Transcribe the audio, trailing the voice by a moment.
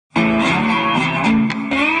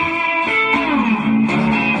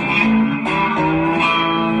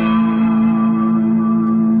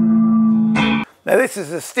this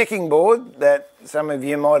is a sticking board that some of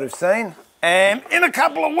you might have seen, and in a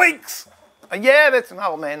couple of weeks, yeah, that's an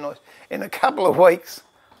old man noise. In a couple of weeks,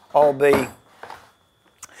 I'll be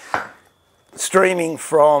streaming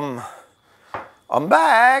from, I'm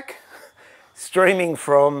back, streaming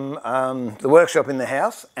from the workshop in the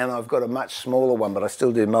house, and I've got a much smaller one, but I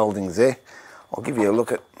still do mouldings there. I'll give you a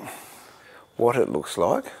look at what it looks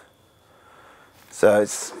like. So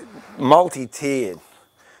it's multi-tiered.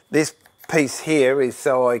 This piece here is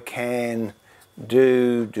so I can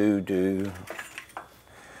do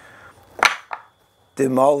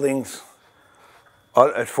mouldings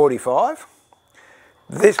at 45.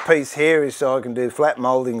 This piece here is so I can do flat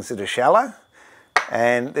mouldings that are shallow,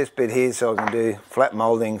 and this bit here so I can do flat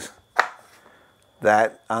mouldings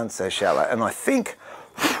that aren't so shallow. And I think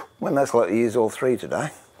we're most likely to use all three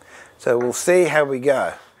today. So we'll see how we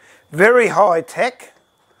go. Very high tech,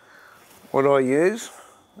 what I use,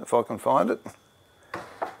 if I can find it.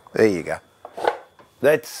 There you go.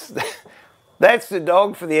 That's the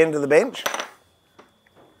dog for the end of the bench.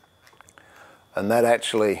 And that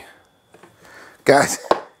actually goes,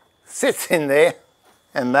 sits in there,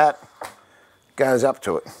 and that goes up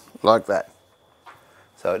to it, like that.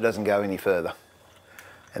 So it doesn't go any further.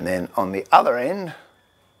 And then on the other end,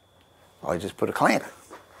 I just put a clamp.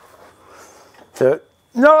 So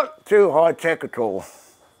not too high tech at all.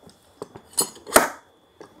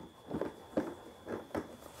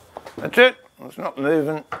 That's it. It's not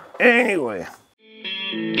moving anywhere.